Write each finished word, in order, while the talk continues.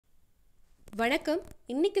வணக்கம்.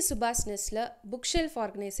 இன்னைக்கு சுபாஸ்னஸ்ல book shelf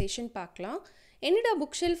organisation பார்க்கலாம். என்னடா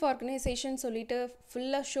புக் ஷெல்ஃப் ஆர்கனைசேஷன் சொல்லிட்டு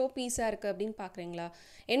ஃபுல்லாக ஷோ பீஸாக இருக்குது அப்படின்னு பார்க்குறீங்களா?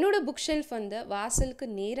 என்னோட புக் ஷெல்ஃப் வந்து வாசலுக்கு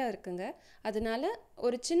நேராக இருக்குங்க. அதனால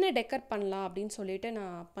ஒரு சின்ன டெக்கர் பண்ணலாம் அப்படின்னு சொல்லிட்டு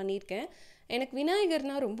நான் பண்ணியிருக்கேன். எனக்கு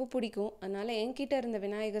விநாயகர்னால் ரொம்ப பிடிக்கும். அதனால் என்கிட்ட இருந்த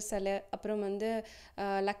விநாயகர் சிலை, அப்புறம் வந்து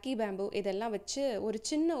லக்கி பேம்பு இதெல்லாம் வச்சு ஒரு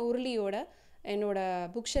சின்ன உருளியோட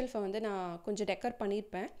என்னோடய புக் ஷெல்ஃபை வந்து நான் கொஞ்சம் டெக்கர்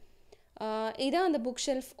பண்ணியிருப்பேன். இதான் அந்த புக்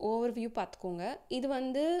ஷெல்ஃப் ஓவர்வியூ பார்த்துக்கோங்க. இது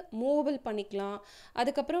வந்து மூவபிள் பண்ணிக்கலாம்.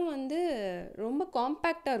 அதுக்கப்புறம் வந்து ரொம்ப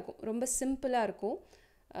காம்பேக்டாக இருக்கும், ரொம்ப சிம்பிளாக இருக்கும்,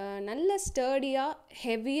 நல்ல ஸ்டர்டியாக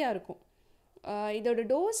ஹெவியாக இருக்கும். இதோட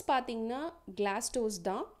டோர்ஸ் பார்த்திங்கன்னா கிளாஸ் டோர்ஸ்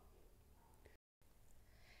தான்.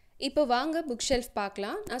 இப்போ வாங்க புக் ஷெல்ஃப்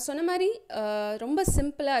பார்க்கலாம். நான் சொன்ன மாதிரி ரொம்ப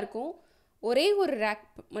சிம்பிளாக இருக்கும். ஒரே ஒரு ரேக்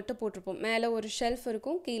மட்டும் போட்டிருப்போம். மேலே ஒரு ஷெல்ஃப்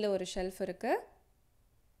இருக்கும், கீழே ஒரு ஷெல்ஃப் இருக்குது.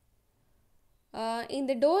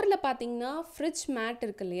 இந்த டோரில் பார்த்தீங்கன்னா ஃப்ரிட்ஜ் மேட்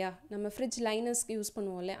இருக்கு இல்லையா, நம்ம ஃப்ரிட்ஜ் லைனர்ஸ்க்கு யூஸ்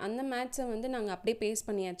பண்ணுவோம் இல்லையா, அந்த மேட்ஸை வந்து நாங்கள் அப்படியே பேஸ்ட்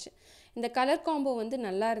பண்ணியாச்சு. இந்த கலர் காம்போ வந்து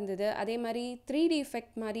நல்லா இருந்தது. அதே மாதிரி 3D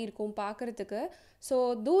எஃபெக்ட் மாதிரி இருக்கும் பார்க்குறதுக்கு. ஸோ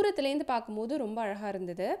தூரத்துலேருந்து பார்க்கும்போது ரொம்ப அழகாக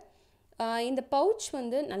இருந்தது. இந்த பவுச்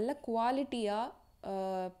வந்து நல்ல குவாலிட்டியாக,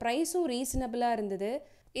 ப்ரைஸும் ரீசனபிளாக இருந்தது.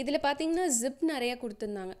 இதில் பார்த்திங்கன்னா ஜிப் நிறையா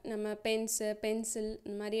கொடுத்துருந்தாங்க. நம்ம பென்சில்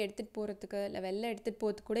இந்த மாதிரி எடுத்துகிட்டு போகிறதுக்கு, இல்லை வெளில எடுத்துகிட்டு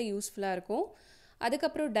போகிறதுக்கு கூட யூஸ்ஃபுல்லாக இருக்கும்.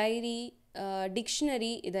 அதுக்கப்புறம் டைரி,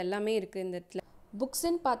 டிக்ஷனரி இது எல்லாமே இருக்குது இந்த இடத்துல.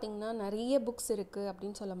 புக்ஸுன்னு பார்த்திங்கன்னா நிறைய புக்ஸ் இருக்குது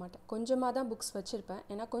அப்படின்னு சொல்ல மாட்டேன். கொஞ்சமாக தான் புக்ஸ் வச்சுருப்பேன்.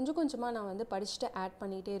 ஏன்னா கொஞ்சம் கொஞ்சமாக நான் வந்து படிச்சுட்டு ஆட்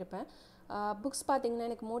பண்ணிகிட்டே இருப்பேன். புக்ஸ் பார்த்திங்கன்னா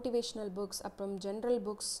எனக்கு மோட்டிவேஷ்னல் புக்ஸ், அப்புறம் ஜென்ரல்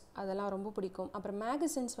புக்ஸ் அதெல்லாம் ரொம்ப பிடிக்கும். அப்புறம்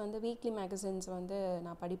மேகசின்ஸ் வந்து வீக்லி மேகசின்ஸ் வந்து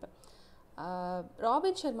நான் படிப்பேன்.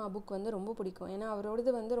 ராபின் சர்மா புக் வந்து ரொம்ப பிடிக்கும். ஏன்னா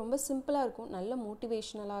அவரோடது வந்து ரொம்ப சிம்பிளாக இருக்கும், நல்ல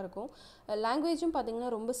மோட்டிவேஷ்னலாக இருக்கும். லாங்குவேஜும் பார்த்திங்கன்னா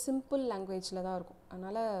ரொம்ப சிம்பிள் லாங்குவேஜில் தான் இருக்கும்.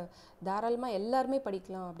 அதனால் தாராளமாக எல்லாருமே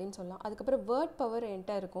படிக்கலாம் அப்படின்னு சொல்லலாம். அதுக்கப்புறம் வேர்ட் பவர்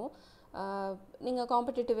என்கிட்ட இருக்கும். நீங்கள்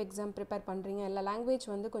காம்படிட்டிவ் எக்ஸாம் ப்ரிப்பேர் பண்ணுறீங்க, இல்லை லாங்குவேஜ்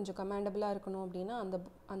வந்து கொஞ்சம் கமாண்டபிளாக இருக்கணும் அப்படின்னா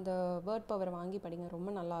அந்த வேர்ட் பவர் வாங்கி படிங்க,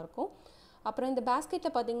 ரொம்ப நல்லாயிருக்கும். அப்புறம் இந்த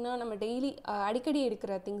பேஸ்கெட்டில் பார்த்திங்கன்னா நம்ம டெய்லி அடிக்கடி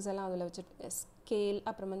எடுக்கிற திங்ஸ் எல்லாம் அதில் வச்சுட்டு, ஸ்கேல்,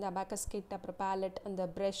 அப்புறம் வந்து அபாக்கஸ் கிட், அப்புறம் பேலட், அந்த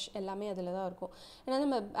ப்ரஷ் எல்லாமே அதில் தான் இருக்கும். ஏன்னா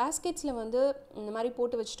நம்ம பேஸ்கெட்ஸில் வந்து இந்த மாதிரி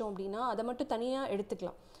போட்டு வச்சிட்டோம் அப்படின்னா அதை மட்டும் தனியாக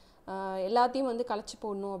எடுத்துக்கலாம். எல்லாத்தையும் வந்து கலைச்சி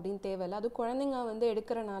போடணும் அப்படின்னு தேவையில்லை. அது குழந்தைங்க வந்து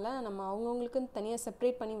எடுக்கிறனால நம்ம அவங்கவுங்களுக்கு தனியாக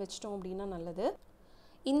செப்ரேட் பண்ணி வச்சிட்டோம் அப்படின்னா நல்லது.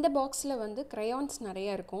 இந்த பாக்ஸில் வந்து க்ரையான்ஸ்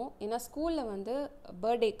நிறையா இருக்கும். ஏன்னா ஸ்கூலில் வந்து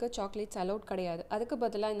பர்த்டேக்கு சாக்லேட்ஸ் அலௌட் கிடையாது. அதுக்கு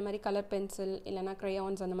பதிலாக இந்த மாதிரி கலர் பென்சில் இல்லைனா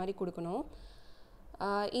க்ரையான்ஸ் அந்த மாதிரி கொடுக்கணும்.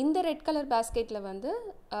 இந்த ரெட் கலர் பேஸ்கெட்டில் வந்து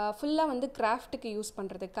ஃபுல்லாக வந்து கிராஃப்ட்டுக்கு யூஸ்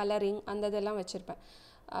பண்ணுறது, கலரிங் அந்த இதெல்லாம் வச்சுருப்பேன்.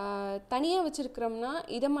 தனியாக வச்சுருக்கிறோம்னா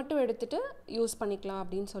இதை மட்டும் எடுத்துகிட்டு யூஸ் பண்ணிக்கலாம்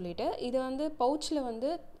அப்படின்னு சொல்லிட்டு, இது வந்து பவுச்சில் வந்து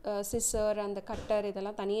சிசர், அந்த கட்டர்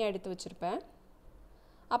இதெல்லாம் தனியாக எடுத்து வச்சுருப்பேன்.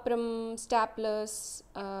 அப்புறம் ஸ்டாப்லர்ஸ்,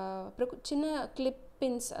 அப்புறம் சின்ன கிளிப்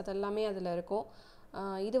பின்ஸ் அதெல்லாமே அதில் இருக்கும்.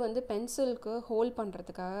 இது வந்து பென்சிலுக்கு ஹோல்ட்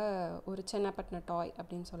பண்ணுறதுக்காக ஒரு சின்னப்பட்டின டாய்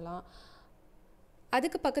அப்படின்னு சொல்லலாம்.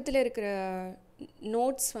 அதுக்கு பக்கத்தில் இருக்கிற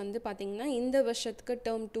நோட்ஸ் வந்து பார்த்திங்கன்னா இந்த வருஷத்துக்கு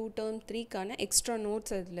டேர்ம் 2 டேர்ம் 3க்கான எக்ஸ்ட்ரா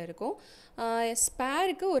நோட்ஸ் அதில் இருக்கும்.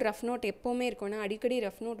 ஸ்பேருக்கு ஒரு ரஃப் நோட் எப்போவுமே இருக்கும். ஏன்னா அடிக்கடி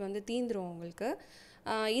ரஃப் நோட் வந்து தீந்துரும் உங்களுக்கு.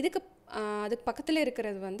 அதுக்கு பக்கத்தில்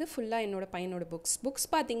இருக்கிறது வந்து ஃபுல்லாக என்னோடய பையனோட புக்ஸ்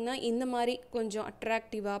பார்த்திங்கன்னா இந்த மாதிரி கொஞ்சம்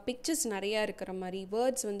அட்ராக்டிவாக பிக்சர்ஸ் நிறையா இருக்கிற மாதிரி,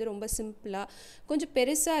 வேர்ட்ஸ் வந்து ரொம்ப சிம்பிளாக கொஞ்சம்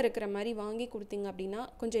பெருசாக இருக்கிற மாதிரி வாங்கி கொடுத்தீங்க அப்படின்னா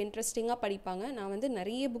கொஞ்சம் இன்ட்ரெஸ்டிங்காக படிப்பாங்க. நான் வந்து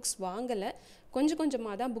நிறைய புக்ஸ் வாங்கலை, கொஞ்சம்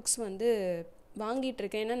கொஞ்சமாக தான் புக்ஸ் வந்து வாங்கிட்டு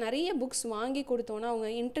இருக்கேன். ஏன்னா நிறைய புக்ஸ் வாங்கி கொடுத்தோன்னா அவங்க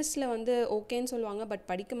இன்ட்ரெஸ்ட்டில் வந்து ஓகேன்னு சொல்லுவாங்க, பட்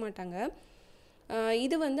படிக்க மாட்டாங்க.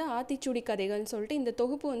 இது வந்து ஆத்திச்சூடி கதைகள்னு சொல்லிட்டு இந்த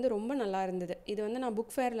தொகுப்பு வந்து ரொம்ப நல்லா இருந்தது. இது வந்து நான்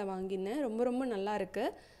புக் ஃபேரில் வாங்கினேன், ரொம்ப ரொம்ப நல்லா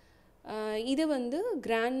இருக்குது. இது வந்து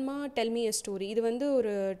grandma tell me a story. இது வந்து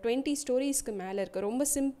ஒரு 20 ஸ்டோரிஸ்க்கு மேலே இருக்குது. ரொம்ப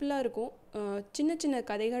சிம்பிளாக இருக்கும், சின்ன சின்ன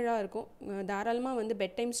கதைகளாக இருக்கும். தாராளமாக வந்து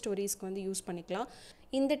பெட் டைம் ஸ்டோரிஸ்க்கு வந்து யூஸ் பண்ணிக்கலாம்.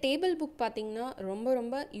 இந்த டேபிள் புக் பார்த்திங்கன்னா ரொம்ப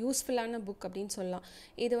ரொம்ப யூஸ்ஃபுல்லான புக் அப்படின்னு சொல்லலாம்.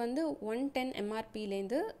 இது வந்து 110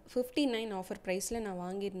 MRPலேருந்து 59 ஆஃபர் ப்ரைஸில் நான்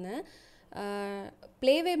வாங்கியிருந்தேன்.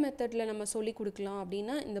 playway மெத்தடில் நம்ம சொல்லி கொடுக்கலாம்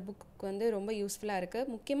அப்படின்னா இந்த புக்கு வந்து ரொம்ப யூஸ்ஃபுல்லாக இருக்குது.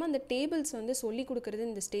 முக்கியமாக இந்த டேபிள்ஸ் வந்து சொல்லி கொடுக்குறது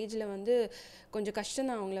இந்த ஸ்டேஜில் வந்து கொஞ்சம் கஷ்டம்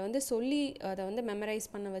தான். அவங்கள வந்து சொல்லி அதை வந்து மெமரைஸ்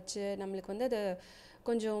பண்ண வச்சு நம்மளுக்கு வந்து அதை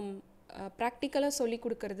கொஞ்சம் ப்ராக்டிக்கலாக சொல்லி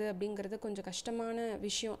கொடுக்குறது அப்படிங்கிறது கொஞ்சம் கஷ்டமான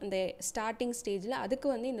விஷயம் அந்த ஸ்டார்டிங் ஸ்டேஜில். அதுக்கு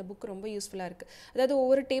வந்து இந்த புக் ரொம்ப யூஸ்ஃபுல்லாக இருக்குது. அதாவது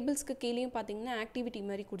ஒவ்வொரு டேபிள்ஸ்க்கு கீழேயும் பார்த்திங்கன்னா ஆக்டிவிட்டி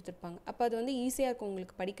மாதிரி கொடுத்துருப்பாங்க. அப்போ அது வந்து ஈஸியாக இருக்கும்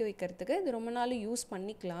உங்களுக்கு படிக்க வைக்கிறதுக்கு. இது ரொம்ப நாள் யூஸ்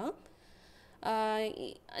பண்ணிக்கலாம்.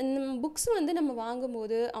 இந்த புக்ஸ் வந்து நம்ம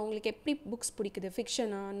வாங்கும்போது அவங்களுக்கு எப்படி புக்ஸ் பிடிக்குது,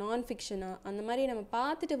 ஃபிக்ஷனா நான் ஃபிக்ஷனா அந்த மாதிரி நம்ம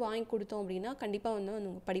பார்த்துட்டு வாங்கி கொடுத்தோம் அப்படின்னா கண்டிப்பாக வந்து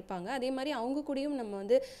அவங்க படிப்பாங்க. அதே மாதிரி அவங்க கூடயும் நம்ம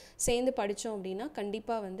வந்து சேர்ந்து படித்தோம் அப்படின்னா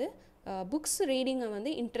கண்டிப்பாக வந்து புக்ஸ் ரீடிங்கை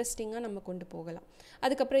வந்து இன்ட்ரெஸ்டிங்காக நம்ம கொண்டு போகலாம்.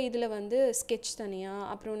 அதுக்கப்புறம் இதில் வந்து ஸ்கெட்ச் தனியாக,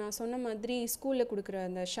 அப்புறம் நான் சொன்ன மாதிரி ஸ்கூலில் கொடுக்குற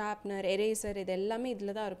அந்த ஷார்ப்னர், எரேசர் இது எல்லாமே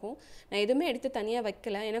இதில் தான் இருக்கும். நான் எதுவுமே எடுத்து தனியாக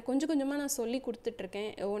வைக்கல, ஏன்னா கொஞ்சம் கொஞ்சமாக நான் சொல்லி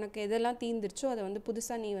கொடுத்துட்ருக்கேன். உனக்கு எதெல்லாம் தீந்துருச்சோ அதை வந்து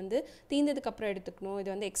புதுசாக நீ வந்து தீந்ததுக்கப்புறம் எடுத்துக்கணும்,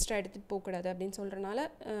 இது வந்து எக்ஸ்ட்ரா எடுத்துகிட்டு போகக்கூடாது அப்படின்னு சொல்கிறனால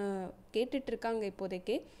கேட்டுட்ருக்காங்க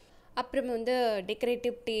இப்போதைக்கு. அப்புறம் வந்து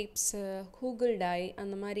டெக்கரேட்டிவ் டேப்ஸு, கூகுள் டை,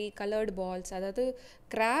 அந்த மாதிரி கலர்டு பால்ஸ், அதாவது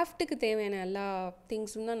கிராஃப்ட்டுக்கு தேவையான எல்லா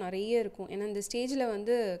திங்ஸும் தான் நிறைய இருக்கும். ஏன்னா இந்த ஸ்டேஜில்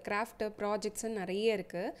வந்து கிராஃப்ட்டு ப்ராஜெக்ட்ஸுன்னு நிறைய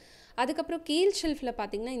இருக்குது. அதுக்கப்புறம் கீழ் ஷெல்ஃபில்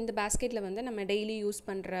பார்த்திங்கன்னா இந்த பேஸ்கெட்டில் வந்து நம்ம டெய்லி யூஸ்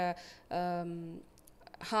பண்ணுற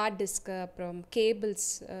ஹார்ட் டிஸ்க்கு, அப்புறம்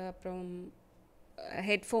கேபிள்ஸ், அப்புறம்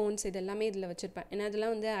ஹெட்ஃபோன்ஸ் இது எல்லாமே இதில் வச்சுருப்பேன். ஏன்னா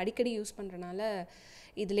இதெல்லாம் வந்து அடிக்கடி யூஸ் பண்ணுறனால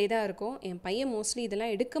இதிலே தான் இருக்கும். என் பையன் மோஸ்ட்லி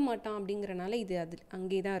இதெல்லாம் எடுக்க மாட்டான் அப்படிங்கிறனால இது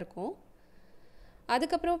அங்கே தான் இருக்கும்.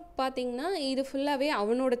 அதுக்கப்புறம் பார்த்திங்கன்னா இது ஃபுல்லாகவே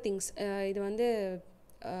அவனோட திங்ஸ். இது வந்து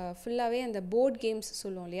ஃபுல்லாகவே அந்த போர்ட் கேம்ஸ்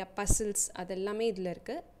சொல்லுவோம் இல்லையா, பசில்ஸ், அது எல்லாமே இதில்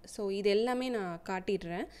இருக்குது. ஸோ இது எல்லாமே நான்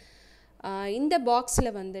காட்டிடுறேன். இந்த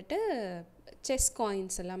பாக்ஸில் வந்துட்டு செஸ்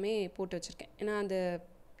காயின்ஸ் எல்லாமே போட்டு வச்சுருக்கேன். ஏன்னா அந்த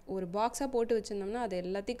ஒரு பாக்ஸாக போட்டு வச்சுருந்தோம்னா அது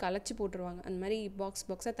எல்லாத்தையும் கலைச்சி போட்டுருவாங்க. அந்த மாதிரி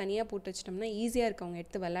பாக்ஸாக தனியாக போட்டு வச்சிட்டோம்னா ஈஸியாக இருக்கும் அவங்க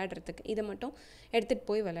எடுத்து விளையாடுறதுக்கு. இதை மட்டும் எடுத்துகிட்டு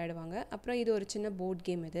போய் விளையாடுவாங்க. அப்புறம் இது ஒரு சின்ன போர்ட்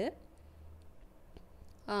கேம். இது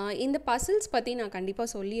இந்த பசில்ஸ் பற்றி நான்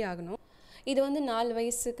கண்டிப்பாக சொல்லி ஆகணும். இது வந்து 4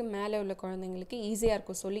 வயசுக்கு மேலே உள்ள குழந்தைங்களுக்கு ஈஸியாக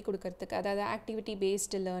இருக்கும் சொல்லி கொடுக்கறதுக்கு. அதாவது ஆக்டிவிட்டி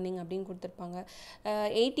பேஸ்டு லேர்னிங் அப்படின்னு கொடுத்துருப்பாங்க.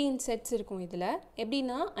 18 செட்ஸ் இருக்கும். இதில்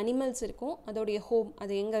எப்படின்னா அனிமல்ஸ் இருக்கும், அதோடைய ஹோம்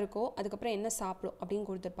அது எங்கே இருக்கோ, அதுக்கப்புறம் என்ன சாப்பிடும் அப்படின்னு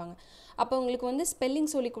கொடுத்துருப்பாங்க. அப்போ உங்களுக்கு வந்து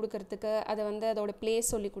ஸ்பெல்லிங் சொல்லி கொடுக்கறதுக்கு, அதை வந்து அதோட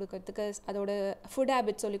பிளேஸ் சொல்லி கொடுக்கறதுக்கு, அதோட ஃபுட்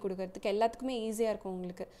ஹேபிட் சொல்லி கொடுக்கறதுக்கு எல்லாத்துக்குமே ஈஸியாக இருக்கும்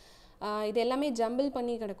உங்களுக்கு. இது எல்லாமே ஜம்பிள்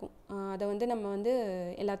பண்ணி கிடக்கும். அதை வந்து நம்ம வந்து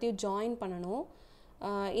எல்லாத்தையும் ஜாயின் பண்ணணும்.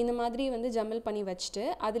 இந்த மாதிரி வந்து ஜம்பிள் பண்ணி வச்சுட்டு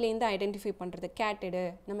அதுலேருந்து ஐடென்டிஃபை பண்ணுறது, கேட் எடு,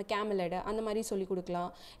 நம்ம கேமல் எடு, அந்த மாதிரி சொல்லி கொடுக்கலாம்.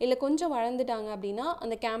 இல்லை கொஞ்சம் வளர்ந்துட்டாங்க அப்படின்னா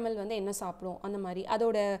அந்த கேமல் வந்து என்ன சாப்பிடும் அந்த மாதிரி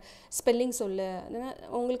அதோட ஸ்பெல்லிங் சொல்லு.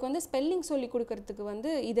 உங்களுக்கு வந்து ஸ்பெல்லிங் சொல்லி கொடுக்கறதுக்கு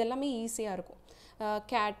வந்து இது எல்லாமே ஈஸியாக இருக்கும்.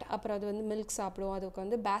 கேட், அப்புறம் அது வந்து மில்க் சாப்பிடும், அதுக்கு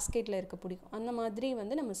வந்து பேஸ்கெட்டில் இருக்க பிடிக்கும், அந்த மாதிரி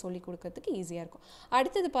வந்து நம்ம சொல்லி கொடுக்கறதுக்கு ஈஸியாக இருக்கும்.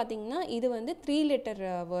 அடுத்தது பார்த்திங்கன்னா இது வந்து 3 லெட்டர்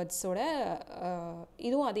வேர்ட்ஸோட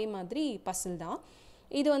இதுவும் அதே மாதிரி பசில் தான்.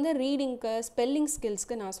 இது வந்து ரீடிங்க்கு, ஸ்பெல்லிங்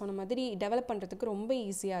ஸ்கில்ஸ்க்கு நான் சொன்ன மாதிரி டெவலப் பண்ணுறதுக்கு ரொம்ப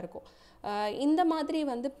ஈஸியாக இருக்கும். இந்த மாதிரி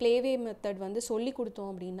வந்து ப்ளேவே மெத்தட் வந்து சொல்லி கொடுத்தோம்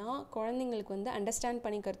அப்படின்னா குழந்தைங்களுக்கு வந்து அண்டர்ஸ்டாண்ட்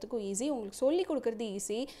பண்ணிக்கிறதுக்கும் ஈஸி, உங்களுக்கு சொல்லி கொடுக்குறது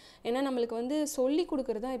ஈஸி. ஏன்னா நம்மளுக்கு வந்து சொல்லி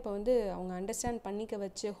கொடுக்குறது தான் இப்போ வந்து அவங்க அண்டர்ஸ்டாண்ட் பண்ணிக்க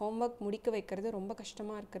வச்சு ஹோம்ஒர்க் முடிக்க வைக்கிறது ரொம்ப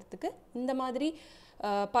கஷ்டமாக இருக்கிறதுக்கு இந்த மாதிரி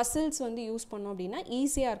பசில்ஸ் வந்து யூஸ் பண்ணோம் அப்படின்னா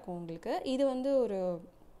ஈஸியாக இருக்கும் உங்களுக்கு. இது வந்து ஒரு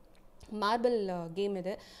மார்பிள் கேம்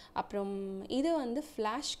இது. அப்புறம் இது வந்து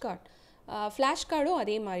ஃப்ளாஷ் கார்டு. ஃப்ளாஷ் கார்டும்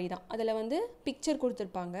அதே மாதிரி தான். அதில் வந்து பிக்சர்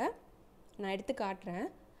கொடுத்துருப்பாங்க, நான் எடுத்து காட்டுறேன்.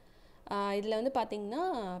 இதில் வந்து பார்த்திங்கன்னா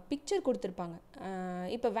பிக்சர் கொடுத்துருப்பாங்க.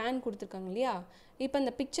 இப்போ வேன் கொடுத்துருக்காங்க இல்லையா, இப்போ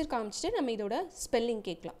அந்த பிக்சர் காமிச்சிட்டு நம்ம இதோட ஸ்பெல்லிங்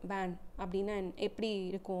கேட்கலாம். வேன் அப்படின்னா எப்படி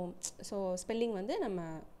இருக்கும், ஸோ ஸ்பெல்லிங் வந்து நம்ம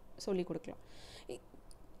சொல்லி கொடுக்கலாம்.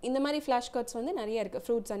 இந்த மாதிரி ஃப்ளாஷ் கார்ட்ஸ் வந்து நிறைய இருக்குது.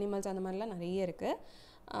 ஃப்ரூட்ஸ், அனிமல்ஸ், அந்த மாதிரிலாம் நிறைய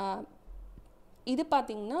இருக்குது. இது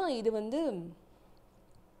பார்த்திங்கன்னா இது வந்து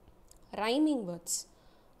ரைமிங் வேர்ட்ஸ்.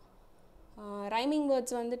 ரைமிங்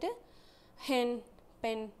வேர்ட்ஸ் வந்துட்டு Hen,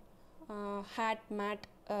 pen, had, mat,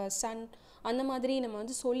 Sun, அந்த மாதிரி நம்ம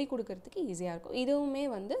வந்து சொல்லி கொடுக்கறதுக்கு ஈஸியாக இருக்கும். இதுவுமே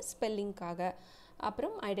வந்து ஸ்பெல்லிங்காக,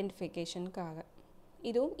 அப்புறம் ஐடென்டிஃபிகேஷனுக்காக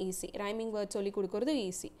இதுவும் ஈஸி. ரைமிங் வேர்ட்ஸ் சொல்லி கொடுக்குறது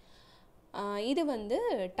ஈஸி. இது வந்து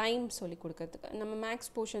டைம் சொல்லி கொடுக்கறதுக்கு, நம்ம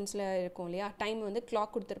மேக்ஸ் போர்ஷன்ஸில் இருக்கும் இல்லையா, டைம் வந்து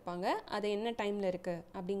கிளாக் கொடுத்துருப்பாங்க, அது என்ன டைமில் இருக்குது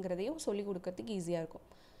அப்படிங்கிறதையும் சொல்லி கொடுக்கறதுக்கு ஈஸியாக இருக்கும்.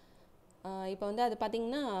 இப்போ வந்து அது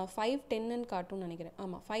பார்த்திங்கன்னா 5:10ன்னு காட்டும்னு நினைக்கிறேன்.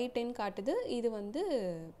 ஆமாம், 5:10 காட்டுது. இது வந்து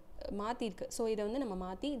மாற்றிருக்கு. ஸோ இதை வந்து நம்ம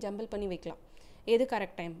மாற்றி ஜம்பிள் பண்ணி வைக்கலாம், எது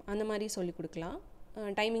கரெக்ட் டைம் அந்த மாதிரி சொல்லி கொடுக்கலாம்.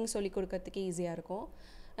 டைமிங் சொல்லி கொடுக்கறதுக்கு ஈஸியாக இருக்கும்.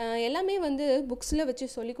 எல்லாமே வந்து புக்ஸில் வச்சு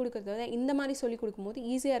சொல்லி கொடுக்கறத இந்த மாதிரி சொல்லி கொடுக்கும்போது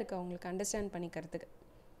ஈஸியாக இருக்குது அவங்களுக்கு அண்டர்ஸ்டாண்ட் பண்ணிக்கிறதுக்கு.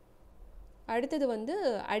 அடுத்தது வந்து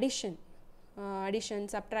அடிஷன்,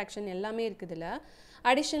 சப்ட்ராக்ஷன் எல்லாமே இருக்குது இதில்.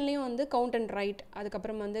 அடிஷன்லேயும் வந்து கவுண்ட் அண்ட் ரைட்,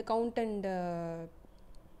 அதுக்கப்புறம் வந்து கவுண்ட் அண்ட்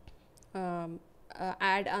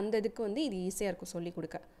ஆட், அந்த இதுக்கு வந்து இது ஈஸியாக இருக்கும் சொல்லி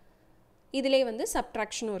கொடுக்க. இதிலே வந்து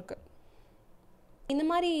சப்ட்ராக்ஷனும் இருக்குது. இந்த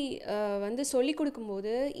மாதிரி வந்து சொல்லி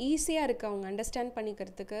கொடுக்கும்போது ஈஸியாக இருக்குது அவங்க அண்டர்ஸ்டாண்ட்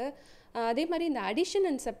பண்ணிக்கிறதுக்கு. அதே மாதிரி இந்த அடிஷன்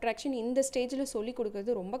அண்ட் சப்ட்ராக்ஷன் இந்த ஸ்டேஜில் சொல்லி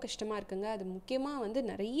கொடுக்குறது ரொம்ப கஷ்டமாக இருக்குங்க. அது முக்கியமாக வந்து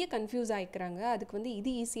நிறைய கன்ஃபியூஸ் ஆகிக்கிறாங்க. அதுக்கு வந்து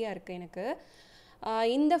இது ஈஸியாக இருக்குது எனக்கு.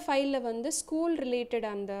 இந்த ஃபைலில் வந்து ஸ்கூல் ரிலேட்டட்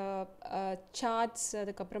அந்த சார்ட்ஸ்,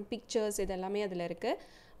 அதுக்கப்புறம் பிக்சர்ஸ், இது எல்லாமே அதில்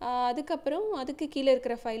இருக்குது. அதுக்கப்புறம் அதுக்கு கீழே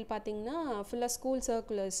இருக்கிற ஃபைல் பார்த்திங்கன்னா ஃபுல்லாக ஸ்கூல்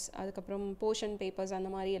சர்க்குலர்ஸ், அதுக்கப்புறம் போர்ஷன் பேப்பர்ஸ், அந்த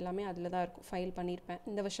மாதிரி எல்லாமே அதில் தான் இருக்கும். ஃபைல் பண்ணியிருப்பேன்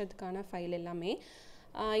இந்த வருஷத்துக்கான ஃபைல் எல்லாமே.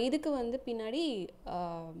 இதுக்கு வந்து பின்னாடி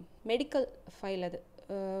மெடிக்கல் ஃபைல், அது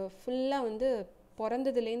ஃபுல்லாக வந்து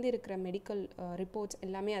பிறந்ததுலேருந்து இருக்கிற மெடிக்கல் ரிப்போர்ட்ஸ்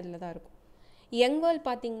எல்லாமே அதில் தான் இருக்கும். யங் வேர்ல்ட்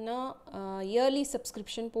பார்த்திங்கன்னா இயர்லி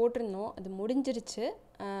சப்ஸ்கிரிப்ஷன் போட்டிருந்தோம், அது முடிஞ்சிருச்சு.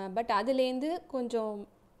 பட் அதுலேருந்து கொஞ்சம்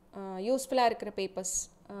யூஸ்ஃபுல்லாக இருக்கிற பேப்பர்ஸ்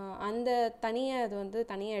அந்த தனியாக அது வந்து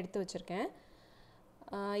தனியாக எடுத்து வச்சுருக்கேன்.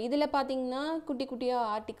 இதில் பார்த்திங்கன்னா குட்டி குட்டியாக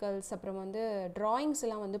ஆர்டிகல்ஸ், அப்புறம் வந்து ட்ராயிங்ஸ்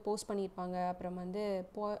எல்லாம் வந்து போஸ்ட் பண்ணியிருப்பாங்க. அப்புறம் வந்து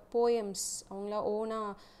போயம்ஸ் அவங்களா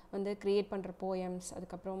ஓனாக வந்து க்ரியேட் பண்ணுற போயம்ஸ்,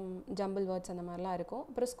 அதுக்கப்புறம் ஜம்பிள் வேர்ட்ஸ் அந்த மாதிரிலாம் இருக்கும்.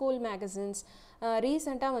 அப்புறம் ஸ்கூல் மேகசின்ஸ்.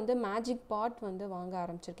 ரீசெண்டாக வந்து மேஜிக் பாட் வந்து வாங்க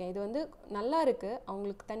ஆரம்பிச்சிருக்கேன். இது வந்து நல்லா இருக்குது,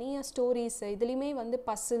 அவங்களுக்கு தனியாக ஸ்டோரிஸு, இதுலேயுமே வந்து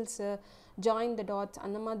பசில்ஸு, ஜாயின் த டாட்ஸ்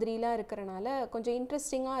அந்த மாதிரிலாம் இருக்கிறனால கொஞ்சம்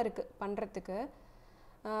இன்ட்ரெஸ்டிங்காக இருக்குது பண்ணுறதுக்கு.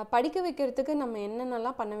 படிக்க வைக்கிறதுக்கு நம்ம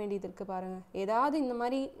என்னென்னலாம் பண்ண வேண்டியது இருக்குது பாருங்கள். ஏதாவது இந்த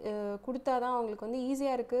மாதிரி கொடுத்தா தான் அவங்களுக்கு வந்து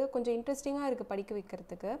ஈஸியாக இருக்குது, கொஞ்சம் இன்ட்ரெஸ்டிங்காக இருக்குது படிக்க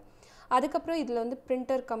வைக்கிறதுக்கு. அதுக்கப்புறம் இதில் வந்து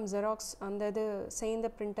பிரிண்டர் கம் ஜெராக்ஸ் அந்த இது சேர்ந்த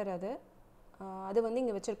பிரிண்டர் அது வந்து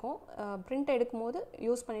இங்கே வச்சுருக்கோம். பிரிண்ட் எடுக்கும்போது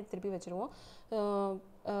யூஸ் பண்ணிட்டு திருப்பி வச்சுருவோம்.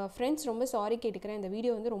 ஃப்ரெண்ட்ஸ், ரொம்ப சாரி கேட்டுக்கிறேன், இந்த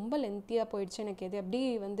வீடியோ வந்து ரொம்ப லென்த்தியாக போயிடுச்சு. எனக்கு எது எப்படி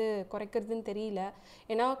வந்து குறைக்கிறதுன்னு தெரியல.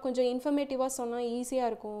 ஏன்னா கொஞ்சம் இன்ஃபர்மேட்டிவாக சொன்னால்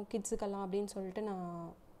ஈஸியாக இருக்கும் கிட்ஸுக்கெல்லாம் அப்படின்னு சொல்லிட்டு நான்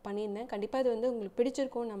பண்ணியிருந்தேன். கண்டிப்பாக இது வந்து உங்களுக்கு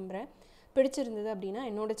பிடிச்சிருக்கும்னு நம்புகிறேன். பிடிச்சிருந்தது அப்படின்னா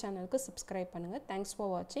என்னோடய சேனலுக்கு சப்ஸ்கிரைப் பண்ணுங்கள். தேங்க்ஸ்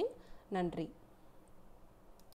ஃபார் வாட்சிங். நன்றி.